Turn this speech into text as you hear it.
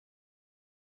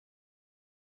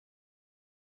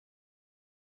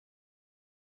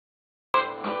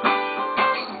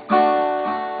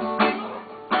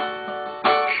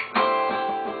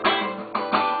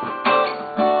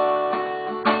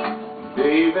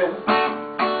baby,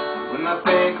 when I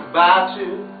think about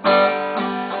you,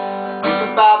 think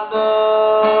about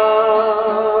love.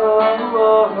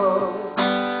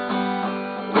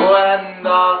 Oh, and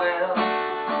darling,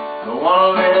 don't wanna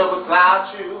live without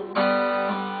you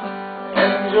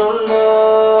and your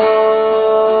love.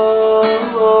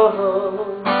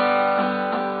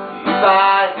 If I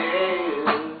had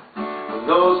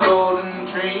those golden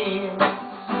dreams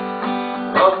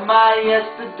of my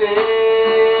yesterday,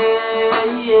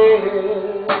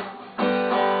 yeah,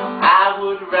 I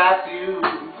would wrap you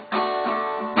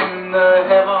in the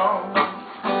heavens,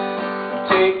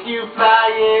 take you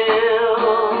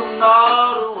flying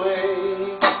all the way.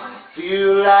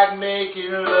 Feel like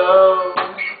making love,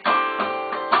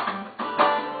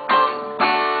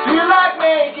 feel like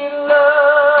making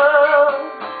love,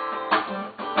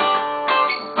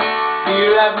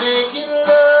 feel like making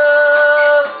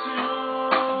love to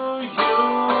you,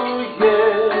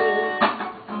 yeah.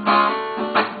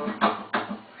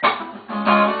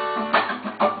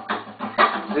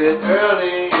 Sit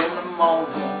early in the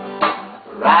morning,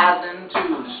 rising to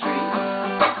the street,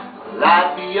 light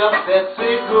me up that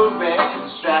cigarette and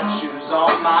strap shoes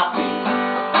on my feet.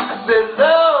 I said,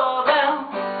 love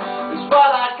is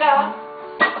what I got.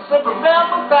 I said,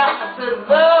 remember that. I said,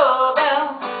 love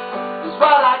is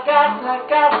what I got.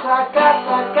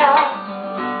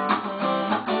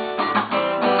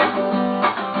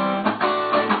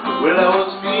 Well, I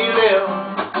was feeling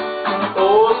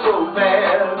oh so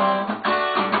bad,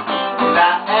 and I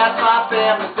asked my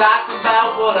family doctor about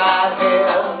what I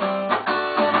had.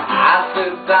 I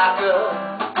said, doctor,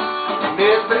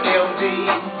 Mr. MD,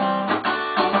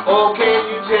 oh, can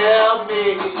you tell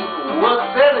me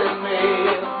what's ailing me?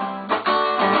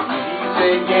 He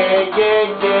said,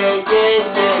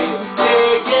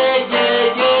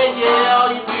 yeah, all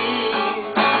you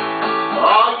need,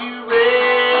 all you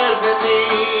really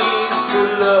need is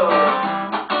good love,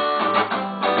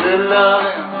 good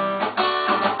loving.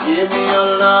 Give me your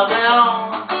loving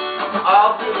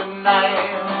all through the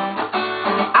night.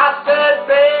 I said,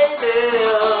 baby,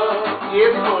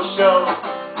 it's for sure.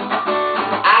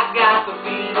 I got the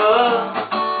fever,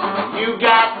 you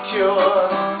got the cure.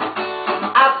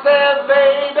 I said,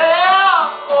 baby,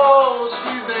 oh,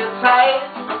 squeeze me tight.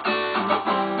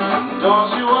 Don't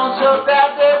you want your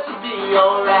bad day to be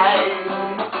alright?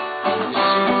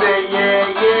 She said, yeah,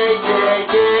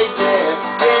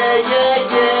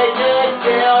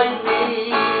 all you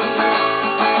need,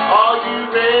 all you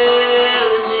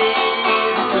really need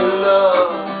is good love,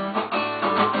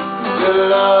 good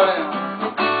loving.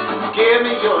 Give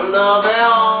me your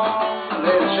loving,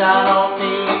 let it shine on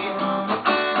me.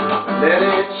 Let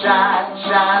it shine,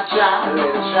 shine, shine,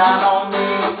 let it shine on me.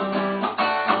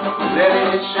 Let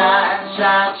it shine,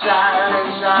 shine, shine, let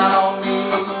it shine on me.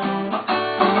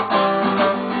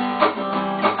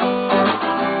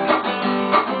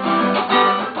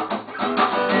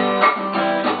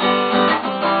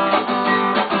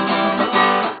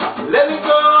 Let me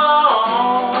go on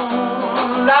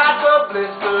like a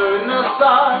blister in the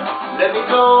sun. Let me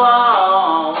go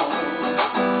on.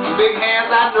 Big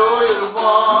hands, I know you're the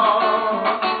one.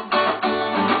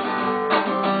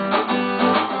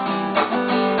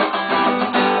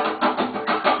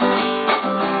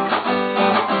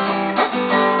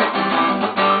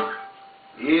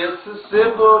 It's as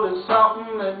simple as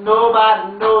something that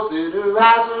nobody knows. That her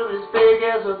eyes are as big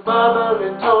as a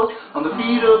bubbling toast. On the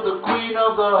feet of the queen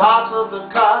of the hearts of the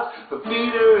cards. Her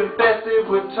feet are infested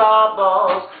with tar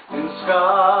balls and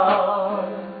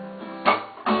scars.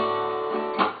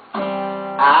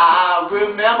 I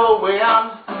remember when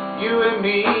you and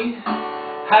me,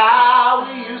 how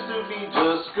we used to be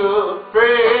just good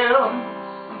friends.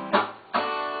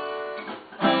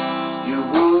 You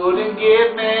wouldn't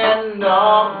give me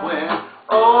none when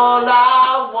all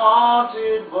I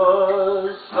wanted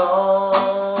was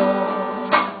some.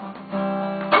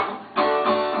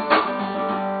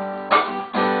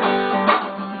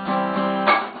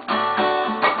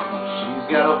 She's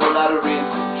got a whole lot of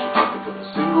reasons. She can't pick up a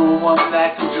single one that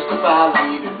can justify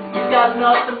leaving. You got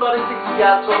nothing but he thinks you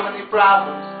got so many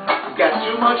problems. You got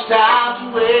too much time to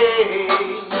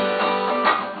waste.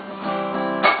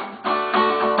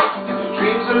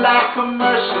 Dreams are like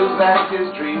commercials and his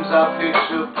dreams are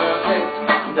picture perfect.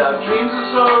 And our dreams are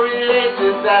so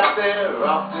related that they're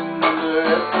often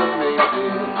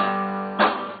underestimated.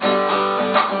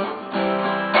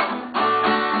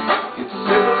 It's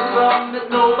simple as something that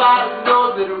nobody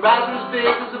knows. That a riser as big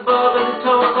as a bubbling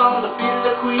toes. On the feet of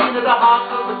the queen of the hearts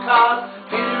of the cards.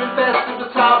 Feet are infested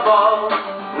with tar balls.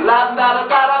 La da da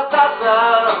da da da da.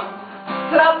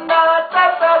 La da da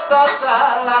da da da.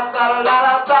 La da da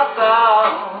da da da.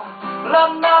 La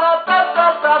da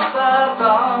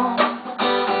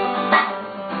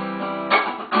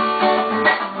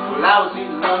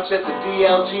lunch at the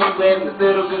DLG when this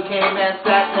little girl came and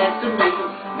sat next to me.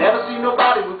 Never seen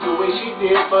nobody move the way she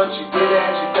did, but she did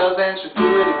and she does and she'll do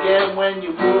it again. When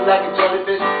you move like a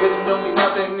jellyfish, rhythm don't mean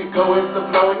nothing, you go with the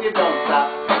flow and you don't stop.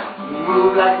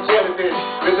 Move like a jellyfish,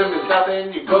 rhythm is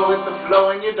nothing, you go with the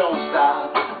flow and you don't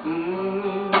stop.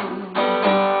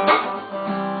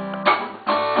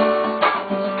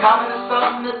 Common is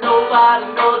something that nobody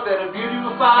knows, that a beauty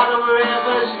will follow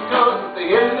wherever she goes. With the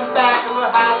hill in the back of her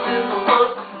house in the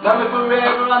woods, love me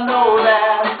forever, I know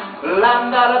that. La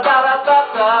da da da da da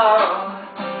da,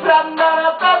 la da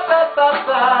da da da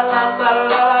da, la da da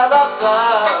da.